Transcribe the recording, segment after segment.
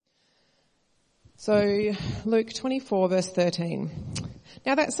So, Luke 24 verse 13.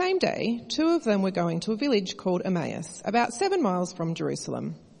 Now that same day, 2 of them were going to a village called Emmaus, about 7 miles from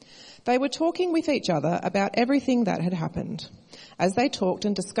Jerusalem. They were talking with each other about everything that had happened. As they talked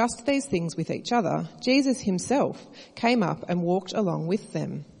and discussed these things with each other, Jesus himself came up and walked along with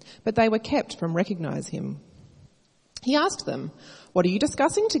them, but they were kept from recognizing him. He asked them, "What are you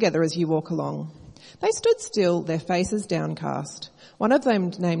discussing together as you walk along?" They stood still, their faces downcast. One of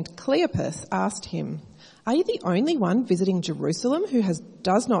them, named Cleopas, asked him, "Are you the only one visiting Jerusalem who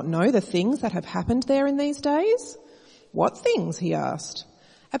does not know the things that have happened there in these days?" "What things?" he asked.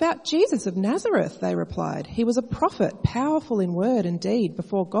 "About Jesus of Nazareth," they replied. "He was a prophet, powerful in word and deed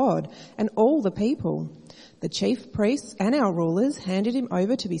before God and all the people. The chief priests and our rulers handed him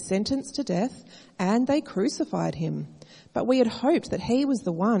over to be sentenced to death, and they crucified him. But we had hoped that he was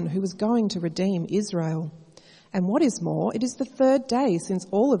the one who was going to redeem Israel. And what is more, it is the 3rd day since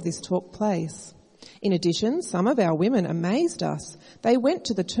all of this took place. In addition, some of our women amazed us. They went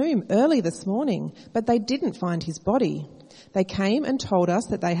to the tomb early this morning, but they didn't find his body. They came and told us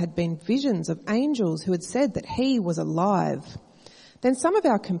that they had been visions of angels who had said that he was alive. Then some of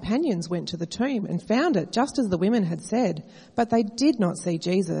our companions went to the tomb and found it just as the women had said, but they did not see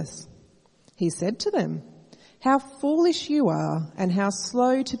Jesus." He said to them, "How foolish you are, and how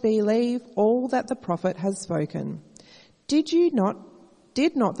slow to believe all that the prophet has spoken. Did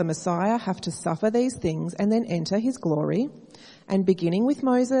not the Messiah have to suffer these things and then enter his glory?" And beginning with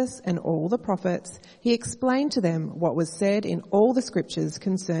Moses and all the prophets, he explained to them what was said in all the scriptures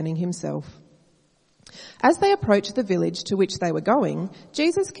concerning himself. As they approached the village to which they were going,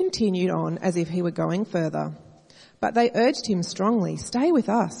 Jesus continued on as if he were going further. But they urged him strongly, "Stay with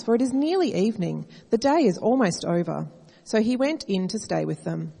us, for it is nearly evening. The day is almost over." So he went in to stay with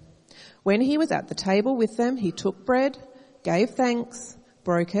them. When he was at the table with them, he took bread, gave thanks,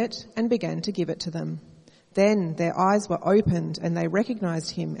 broke it, and began to give it to them. Then their eyes were opened and they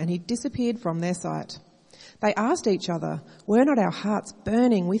recognized him, and he disappeared from their sight. They asked each other, "Were not our hearts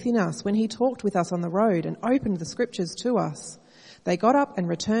burning within us when he talked with us on the road and opened the scriptures to us?" They got up and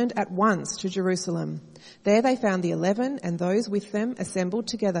returned at once to Jerusalem. There they found the 11 and those with them assembled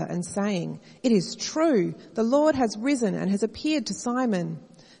together and saying, "It is true, the Lord has risen and has appeared to Simon."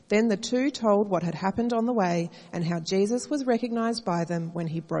 Then the 2 told what had happened on the way and how Jesus was recognized by them when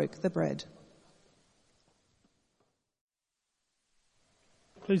he broke the bread.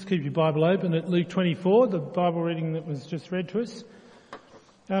 Please keep your Bible open at Luke 24, the Bible reading that was just read to us.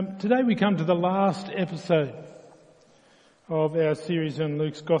 Today we come to the last episode of our series on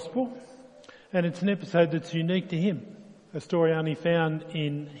Luke's Gospel, and it's an episode that's unique to him, a story only found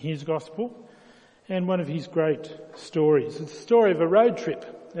in his Gospel, and one of his great stories. It's a story of a road trip,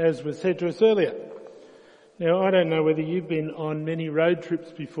 as was said to us earlier. Now, I don't know whether you've been on many road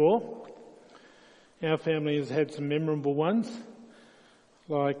trips before. Our family has had some memorable ones.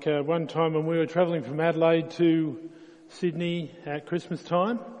 Like one time when we were travelling from Adelaide to Sydney at Christmas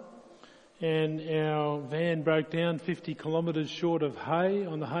time, and our van broke down 50 kilometres short of Hay,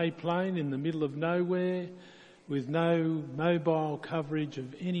 on the Hay Plain in the middle of nowhere, with no mobile coverage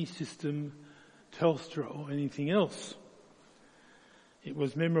of any system, Telstra or anything else. It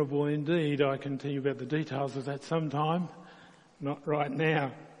was memorable indeed. I can tell you about the details of that sometime, not right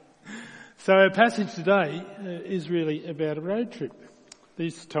now. So our passage today is really about a road trip.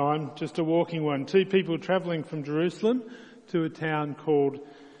 This time, just a walking one. 2 people travelling from Jerusalem to a town called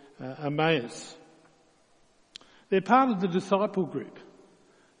Emmaus. They're part of the disciple group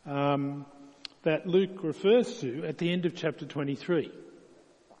that Luke refers to at the end of chapter 23,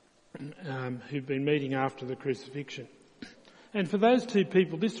 who've been meeting after the crucifixion. And for those 2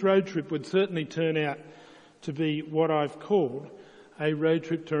 people, this road trip would certainly turn out to be what I've called a road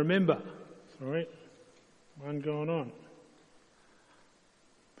trip to remember. Sorry, one going on.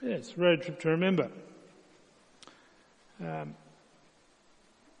 Yes, road trip to remember.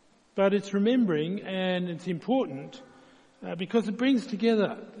 But it's remembering, and it's important because it brings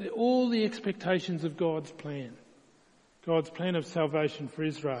together all the expectations of God's plan of salvation for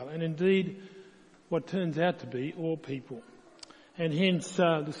Israel, and indeed what turns out to be all people. And hence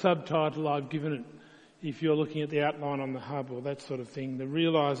the subtitle I've given it, if you're looking at the outline on the hub or that sort of thing, the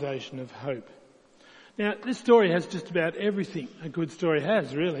realisation of hope. Now, this story has just about everything a good story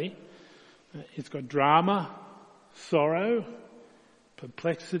has, really. It's got drama, sorrow,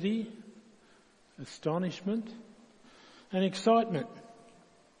 perplexity, astonishment, and excitement.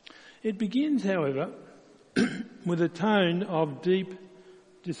 It begins, however, with a tone of deep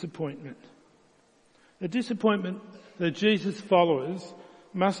disappointment. A disappointment that Jesus' followers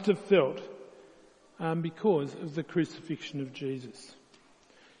must have felt because of the crucifixion of Jesus.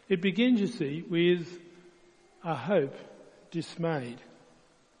 It begins, you see, with a hope dismayed.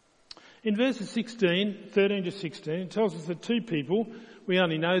 In verses 13 to 16, it tells us that two people, we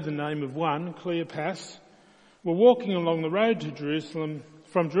only know the name of one, Cleopas, were walking along the road to Jerusalem,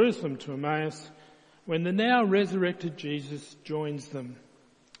 from Jerusalem to Emmaus, when the now resurrected Jesus joins them.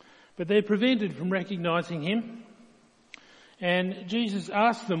 But they're prevented from recognising him, and Jesus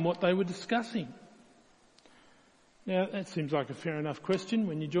asks them what they were discussing. Now, that seems like a fair enough question.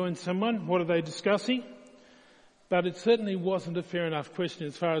 When you join someone, what are they discussing? But it certainly wasn't a fair enough question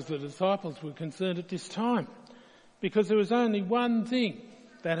as far as the disciples were concerned at this time, because there was only one thing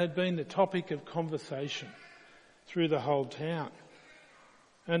that had been the topic of conversation through the whole town.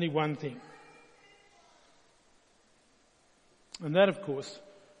 Only one thing. And that, of course,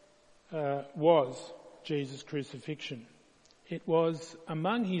 was Jesus' crucifixion. It was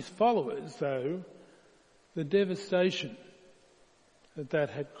among his followers, though, the devastation that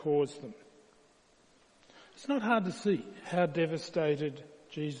had caused them. It's not hard to see how devastated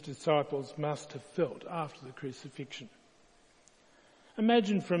Jesus' disciples must have felt after the crucifixion.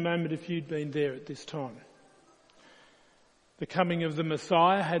 Imagine for a moment if you'd been there at this time. The coming of the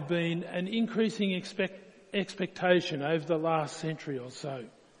Messiah had been an increasing expectation over the last century or so.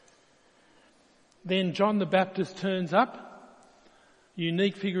 Then John the Baptist turns up,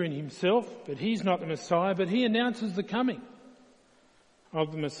 unique figure in himself, but he's not the Messiah, but he announces the coming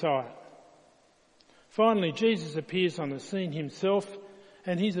of the Messiah. Finally, Jesus appears on the scene himself,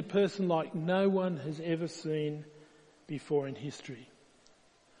 and he's a person like no one has ever seen before in history.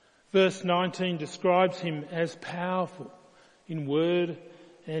 Verse 19 describes him as powerful in word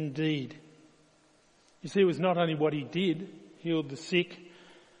and deed. You see, it was not only what he did, healed the sick,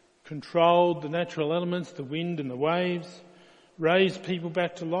 controlled the natural elements, the wind and the waves, raised people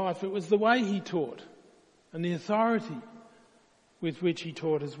back to life. It was the way he taught and the authority with which he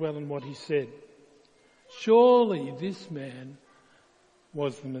taught as well and what he said. Surely this man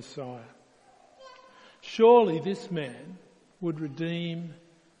was the Messiah. Surely this man would redeem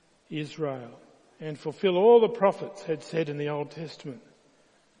Israel and fulfill all the prophets had said in the Old Testament.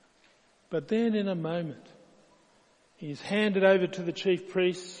 But then in a moment, he's handed over to the chief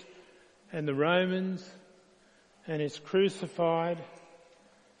priests and the Romans and is crucified,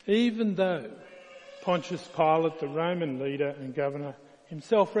 even though Pontius Pilate, the Roman leader and governor,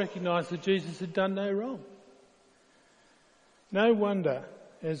 himself recognised that Jesus had done no wrong. No wonder,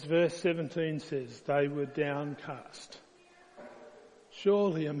 as verse 17 says, they were downcast.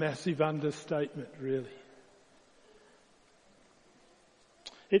 Surely a massive understatement, really.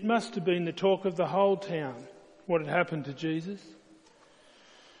 It must have been the talk of the whole town, what had happened to Jesus.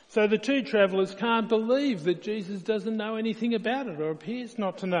 So the two travellers can't believe that Jesus doesn't know anything about it, or appears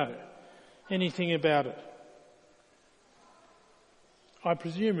not to know anything about it. I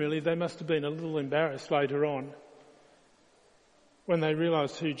presume really they must have been a little embarrassed later on when they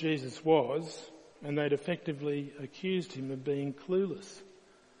realised who Jesus was, and they'd effectively accused him of being clueless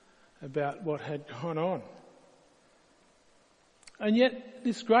about what had gone on. And yet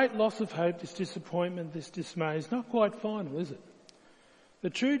this great loss of hope, this disappointment, this dismay is not quite final, is it? The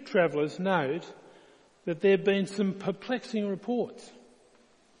true travellers note that there have been some perplexing reports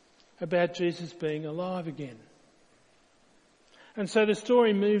about Jesus being alive again. And so the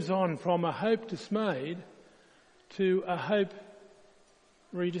story moves on from a hope dismayed to a hope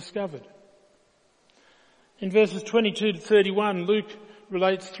rediscovered. In verses 22 to 31, Luke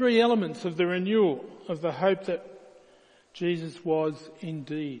relates three elements of the renewal of the hope that Jesus was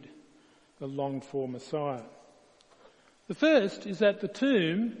indeed the longed-for Messiah. The first is that the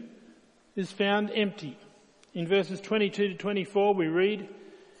tomb is found empty. In verses 22 to 24 we read,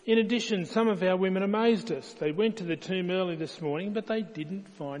 "In addition, some of our women amazed us. They went to the tomb early this morning, but they didn't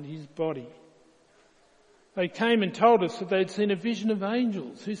find his body. They came and told us that they'd seen a vision of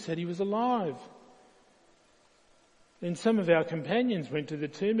angels who said he was alive. Then some of our companions went to the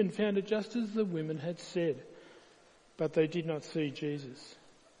tomb and found it just as the women had said, but they did not see Jesus."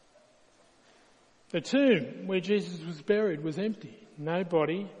 The tomb where Jesus was buried was empty. No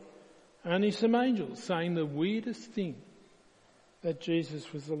body, only some angels saying the weirdest thing, that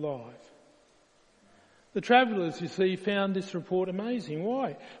Jesus was alive. The travellers, you see, found this report amazing.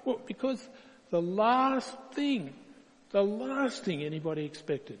 Why? Well, because the last thing anybody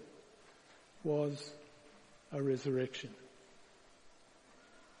expected was a resurrection.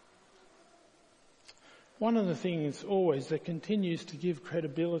 One of the things always that continues to give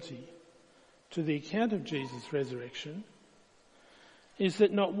credibility to the account of Jesus' resurrection is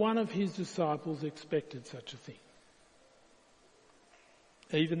that not one of his disciples expected such a thing,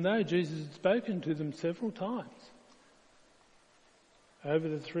 even though Jesus had spoken to them several times over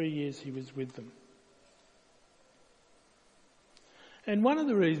the 3 years he was with them. And one of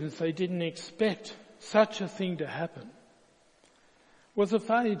the reasons they didn't expect such a thing to happen was a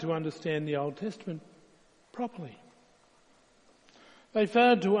failure to understand the Old Testament properly. They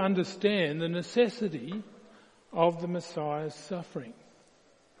failed to understand the necessity of the Messiah's suffering.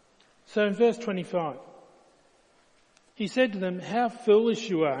 So in verse 25, he said to them, "How foolish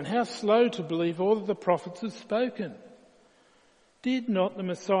you are, and how slow to believe all that the prophets have spoken. Did not the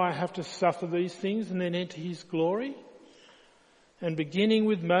Messiah have to suffer these things and then enter his glory?" And beginning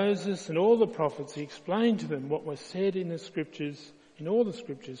with Moses and all the prophets, he explained to them what was said in the scriptures, in all the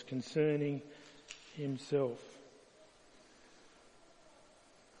scriptures concerning himself.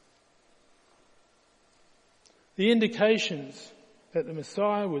 The indications that the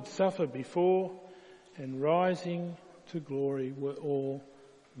Messiah would suffer before and rising to glory were all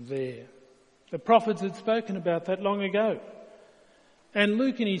there. The prophets had spoken about that long ago. And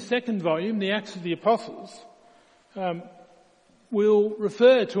Luke, in his second volume, the Acts of the Apostles, will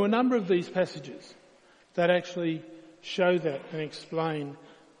refer to a number of these passages that actually show that and explain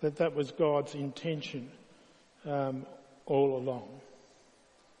that that was God's intention all along.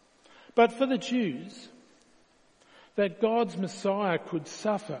 But for the Jews, that God's Messiah could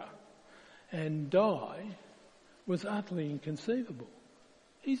suffer and die was utterly inconceivable.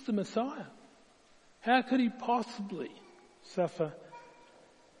 He's the Messiah. How could he possibly suffer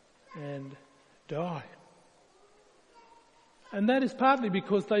and die? And that is partly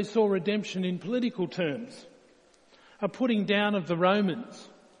because they saw redemption in political terms, a putting down of the Romans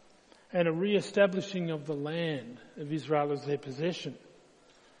and a re-establishing of the land of Israel as their possession.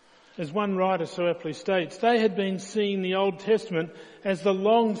 As one writer so aptly states, they had been seeing the Old Testament as the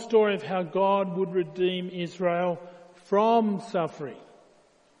long story of how God would redeem Israel from suffering.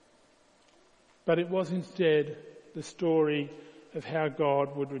 But it was instead the story of how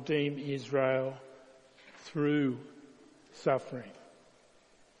God would redeem Israel through suffering.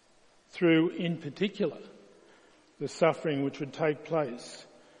 Through, in particular, the suffering which would take place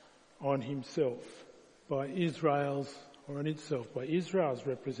on himself by Israel's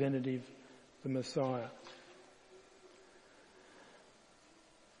representative, the Messiah.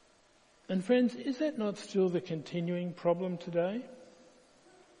 And friends, is that not still the continuing problem today?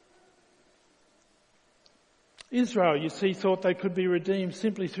 Israel, you see, thought they could be redeemed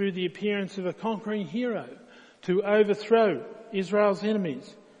simply through the appearance of a conquering hero to overthrow Israel's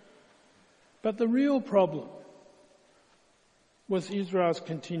enemies. But the real problem was Israel's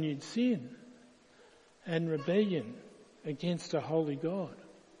continued sin and rebellion against a holy God.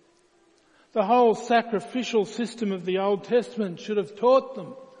 The whole sacrificial system of the Old Testament should have taught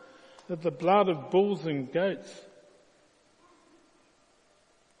them that the blood of bulls and goats,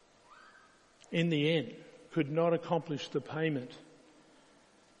 in the end, could not accomplish the payment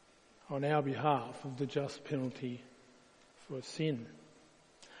on our behalf of the just penalty for sin.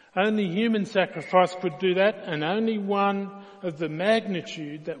 Only human sacrifice could do that, and only one of the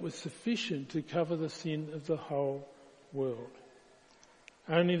magnitude that was sufficient to cover the sin of the whole world.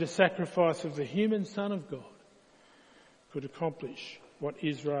 Only the sacrifice of the human Son of God could accomplish what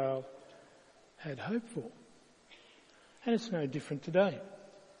Israel had hoped for. And it's no different today.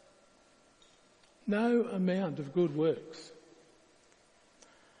 No amount of good works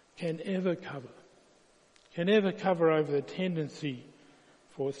can ever cover over the tendency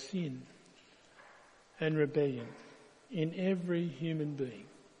for sin and rebellion in every human being.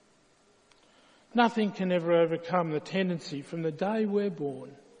 Nothing can ever overcome the tendency from the day we're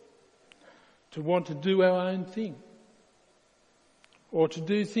born to want to do our own thing or to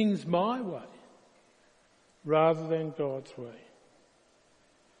do things my way rather than God's way.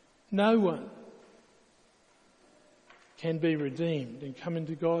 No one can be redeemed and come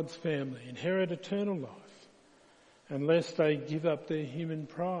into God's family, inherit eternal life, unless they give up their human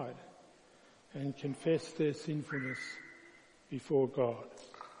pride and confess their sinfulness before God.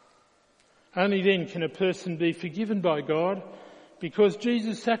 Only then can a person be forgiven by God, because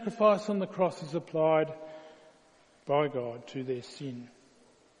Jesus' sacrifice on the cross is applied by God to their sin.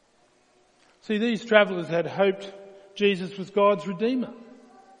 See, these travellers had hoped Jesus was God's Redeemer.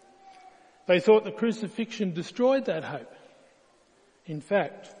 They thought the crucifixion destroyed that hope. In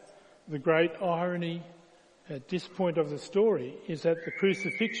fact, the great irony at this point of the story is that the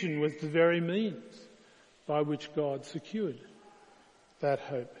crucifixion was the very means by which God secured that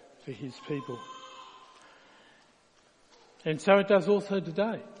hope for his people. And so it does also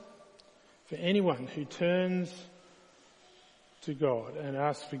today for anyone who turns to God and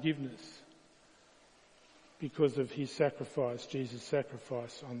asks forgiveness because of his sacrifice, Jesus'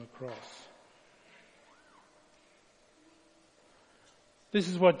 sacrifice on the cross. This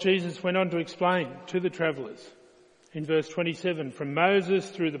is what Jesus went on to explain to the travellers in verse 27, from Moses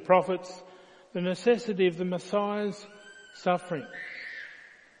through the prophets, the necessity of the Messiah's suffering.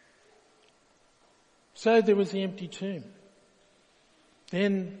 So there was the empty tomb.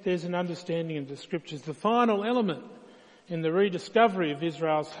 Then there's an understanding of the scriptures. The final element in the rediscovery of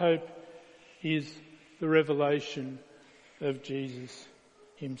Israel's hope is the revelation of Jesus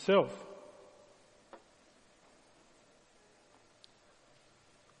himself.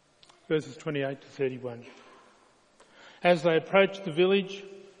 Verses 28 to 31. As they approached the village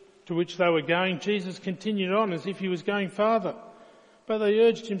to which they were going, Jesus continued on as if he was going farther. But they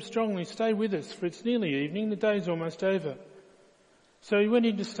urged him strongly, "Stay with us, for it's nearly evening, the day's almost over." So he went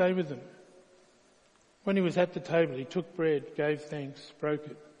in to stay with them. When he was at the table, he took bread, gave thanks, broke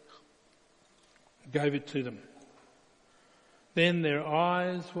it, gave it to them. Then their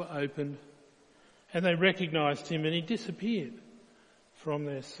eyes were opened and they recognised him, and he disappeared from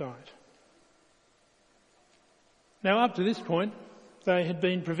their sight. Now up to this point, they had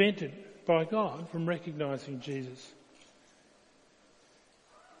been prevented by God from recognising Jesus.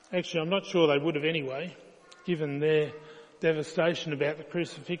 Actually, I'm not sure they would have anyway, given their devastation about the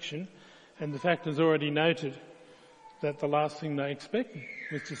crucifixion and the fact as already noted that the last thing they expected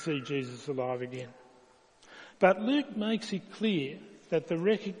was to see Jesus alive again. But Luke makes it clear that the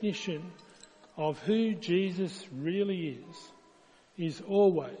recognition of who Jesus really is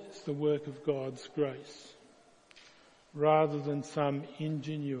always the work of God's grace, rather than some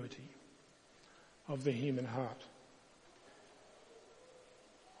ingenuity of the human heart.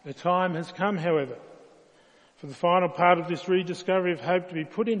 The time has come, however, for the final part of this rediscovery of hope to be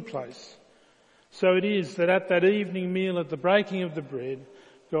put in place. So it is that at that evening meal, at the breaking of the bread,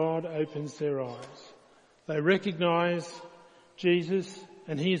 God opens their eyes. They recognise Jesus,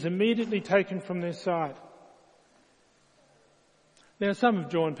 and he is immediately taken from their sight. Now, some have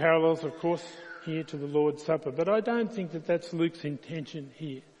drawn parallels, of course, here to the Lord's Supper, but I don't think that that's Luke's intention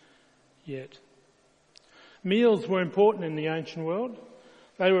here yet. Meals were important in the ancient world.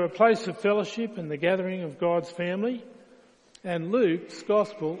 They were a place of fellowship and the gathering of God's family. And Luke's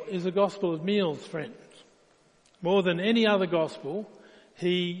gospel is a gospel of meals, friends. More than any other gospel,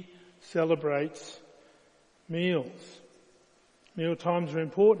 he celebrates meals. Meal times are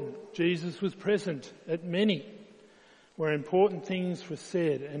important. Jesus was present at many where important things were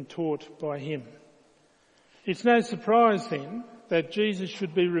said and taught by him. It's no surprise then that Jesus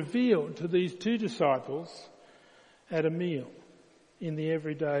should be revealed to these two disciples at a meal in the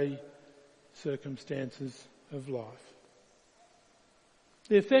everyday circumstances of life.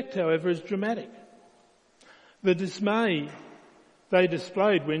 The effect, however, is dramatic. The dismay they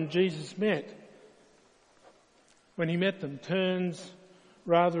displayed when Jesus when he met them, turns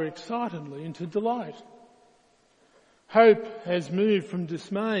rather excitedly into delight. Hope has moved from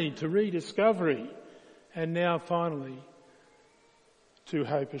dismay to rediscovery, and now finally to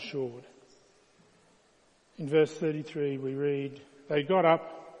hope assured. In verse 33 we read, "They got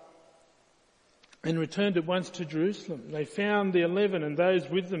up and returned at once to Jerusalem. They found the 11 and those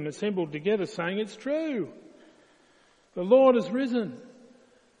with them assembled together, saying, 'It's true, the Lord has risen,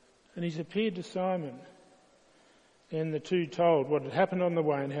 and he's appeared to Simon.' Then the two told what had happened on the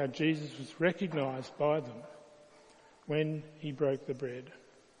way and how Jesus was recognised by them when he broke the bread."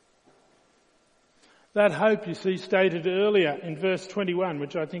 That hope, you see, stated earlier in verse 21,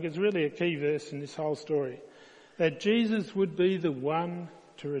 which I think is really a key verse in this whole story, that Jesus would be the one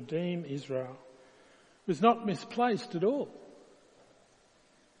to redeem Israel, was not misplaced at all.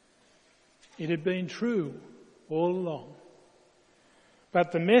 It had been true all along.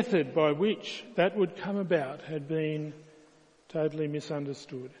 But the method by which that would come about had been totally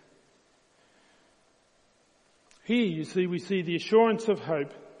misunderstood. Here, you see, we see the assurance of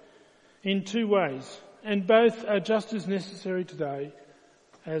hope in two ways, and both are just as necessary today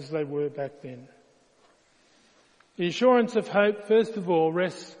as they were back then. The assurance of hope, first of all,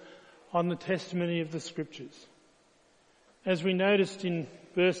 rests on the testimony of the Scriptures. As we noticed in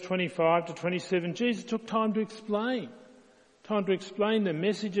verse 25 to 27, Jesus took time to explain the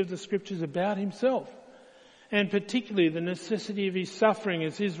message of the Scriptures about himself, and particularly the necessity of his suffering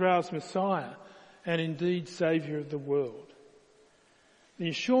as Israel's Messiah and indeed Saviour of the world. The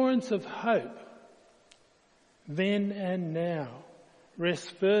assurance of hope, then and now, rests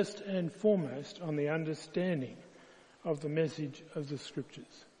first and foremost on the understanding of the message of the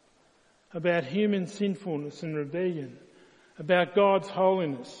Scriptures, about human sinfulness and rebellion, about God's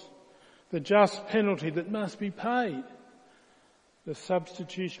holiness, the just penalty that must be paid, the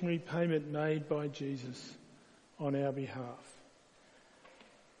substitutionary payment made by Jesus on our behalf,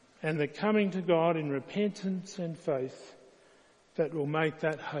 and the coming to God in repentance and faith that will make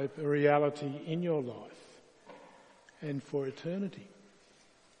that hope a reality in your life and for eternity.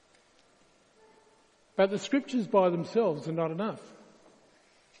 But the scriptures by themselves are not enough.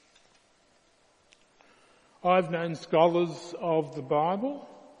 I've known scholars of the Bible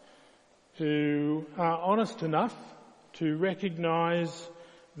who are honest enough to recognise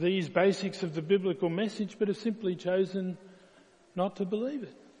these basics of the biblical message but have simply chosen not to believe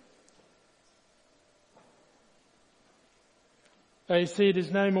it. They see it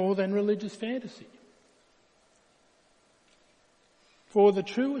as no more than religious fantasy. For the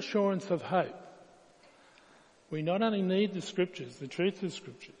true assurance of hope, we not only need the scriptures, the truth of the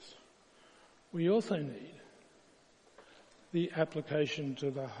scriptures, we also need the application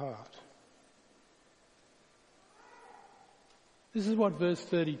to the heart. This is what verse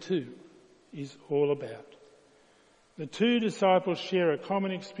 32 is all about. The two disciples share a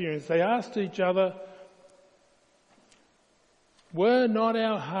common experience. They asked each other, "Were not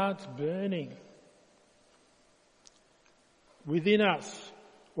our hearts burning within us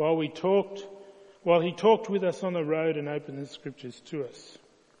while he talked with us on the road and opened the scriptures to us?"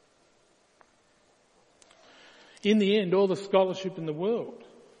 In the end, all the scholarship in the world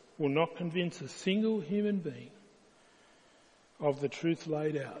will not convince a single human being of the truth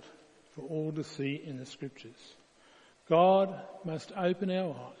laid out for all to see in the scriptures. God must open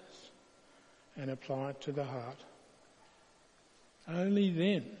our eyes and apply it to the heart. Only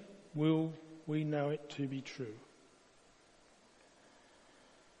then will we know it to be true.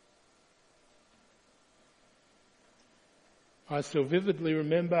 I still vividly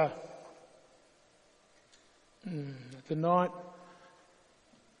remember the night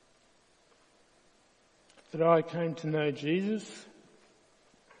that I came to know Jesus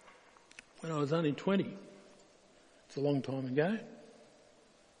when I was only 20. It's a long time ago.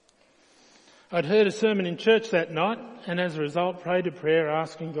 I'd heard a sermon in church that night and as a result prayed a prayer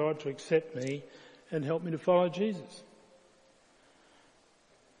asking God to accept me and help me to follow Jesus.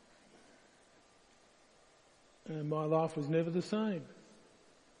 And my life was never the same.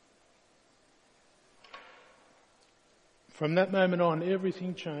 From that moment on,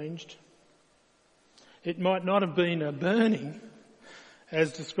 everything changed. It might not have been a burning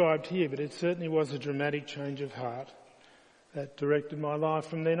as described here, but it certainly was a dramatic change of heart that directed my life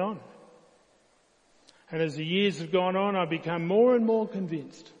from then on. And as the years have gone on, I've become more and more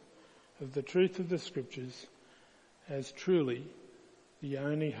convinced of the truth of the scriptures as truly the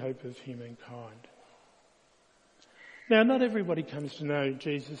only hope of humankind. Now, not everybody comes to know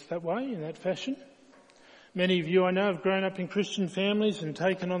Jesus that way, in that fashion. Many of you I know have grown up in Christian families and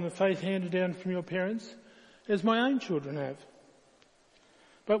taken on the faith handed down from your parents, as my own children have.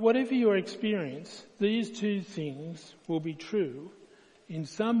 But whatever your experience, these two things will be true in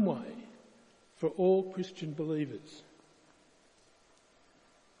some way for all Christian believers.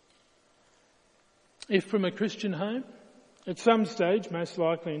 If from a Christian home, at some stage, most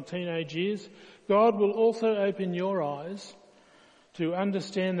likely in teenage years, God will also open your eyes to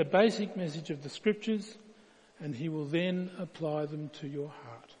understand the basic message of the scriptures, and he will then apply them to your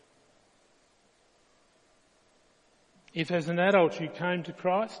heart. If as an adult you came to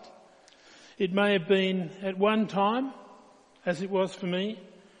Christ, it may have been at one time, as it was for me,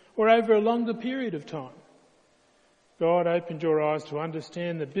 or over a longer period of time. God opened your eyes to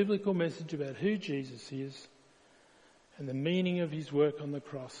understand the biblical message about who Jesus is and the meaning of his work on the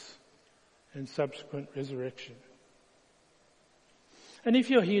cross and subsequent resurrection. And if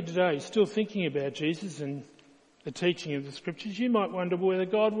you're here today still thinking about Jesus and the teaching of the scriptures, you might wonder whether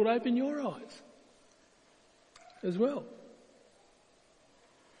God would open your eyes as well.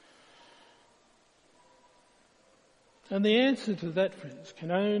 And the answer to that, friends,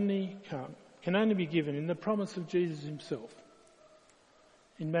 can only be given in the promise of Jesus himself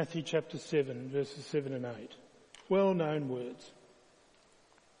in Matthew chapter 7, verses 7 and 8. Well-known words.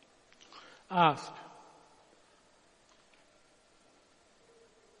 Ask,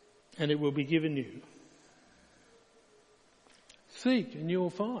 and it will be given you. Seek, and you will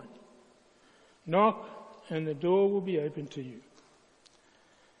find. Knock, and the door will be open to you.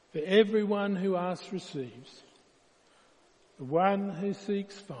 For everyone who asks receives, the one who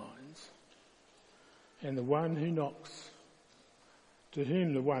seeks finds, and the one who knocks, to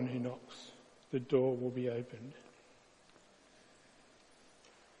whom the one who knocks, the door will be opened.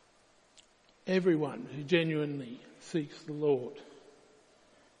 Everyone who genuinely seeks the Lord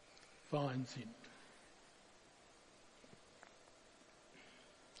finds him.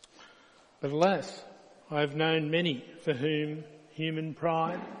 But alas, I have known many for whom human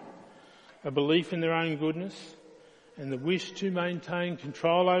pride, a belief in their own goodness, and the wish to maintain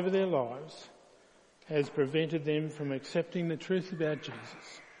control over their lives has prevented them from accepting the truth about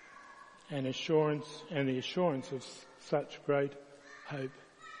Jesus and the assurance of such great hope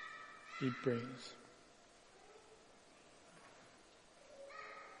it brings.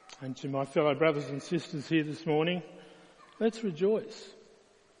 And to my fellow brothers and sisters here this morning, let's rejoice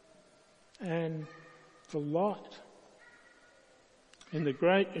and delight in the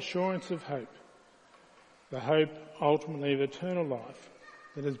great assurance of hope, the hope ultimately of eternal life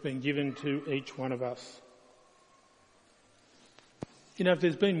that has been given to each one of us. You know, if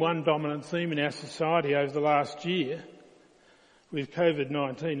there's been one dominant theme in our society over the last year with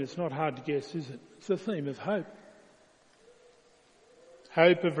COVID-19, it's not hard to guess, is it? It's the theme of hope.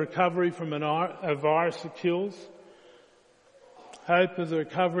 Hope of recovery from a virus that kills. Hope of the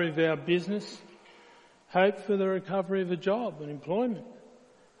recovery of our business. Hope for the recovery of a job and employment.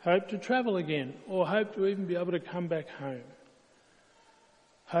 Hope to travel again, or hope to even be able to come back home.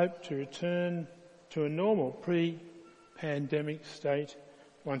 Hope to return to a normal pre-pandemic state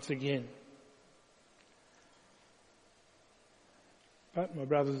once again. But, my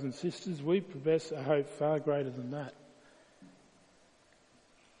brothers and sisters, we possess a hope far greater than that.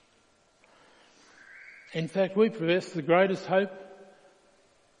 In fact, we possess the greatest hope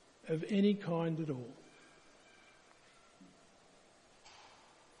of any kind at all.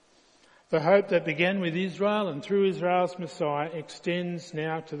 The hope that began with Israel and through Israel's Messiah extends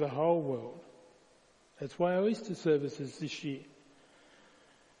now to the whole world. That's why our Easter services this year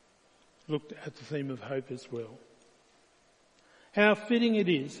looked at the theme of hope as well. How fitting it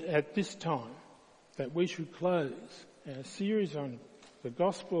is at this time that we should close our series on the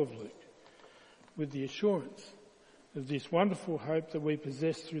Gospel of Luke with the assurance of this wonderful hope that we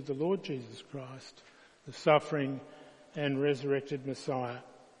possess through the Lord Jesus Christ, the suffering and resurrected Messiah.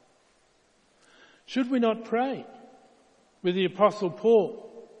 Should we not pray with the Apostle Paul,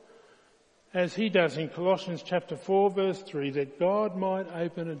 as he does in Colossians chapter 4 verse 3, that God might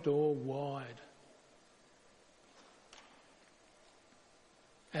open a door wide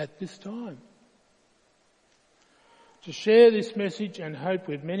at this time to share this message and hope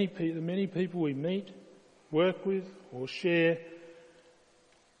with the many people we meet, work with, or share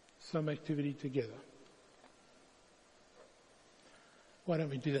some activity together? Why don't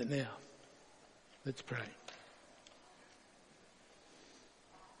we do that now? Let's pray.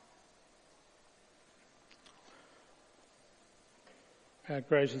 Our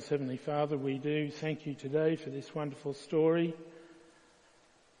gracious Heavenly Father, we do thank you today for this wonderful story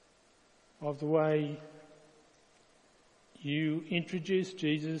of the way you introduced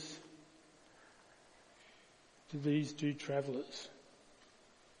Jesus to these two travellers.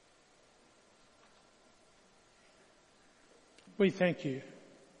 We thank you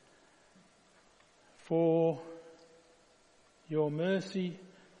for your mercy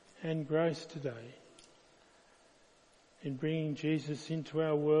and grace today in bringing Jesus into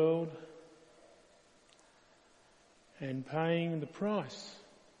our world and paying the price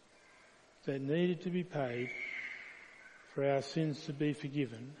that needed to be paid for our sins to be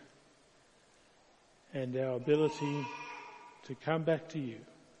forgiven and our ability to come back to you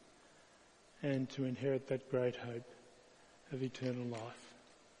and to inherit that great hope of eternal life.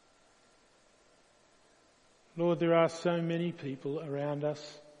 Lord, there are so many people around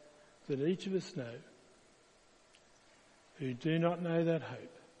us that each of us know who do not know that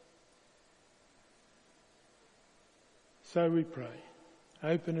hope. So we pray,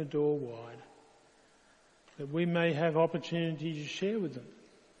 open a door wide that we may have opportunity to share with them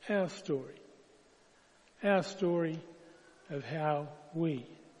our story of how we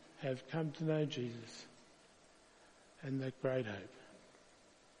have come to know Jesus and that great hope.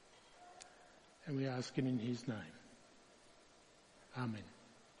 And we ask it in his name. Amen.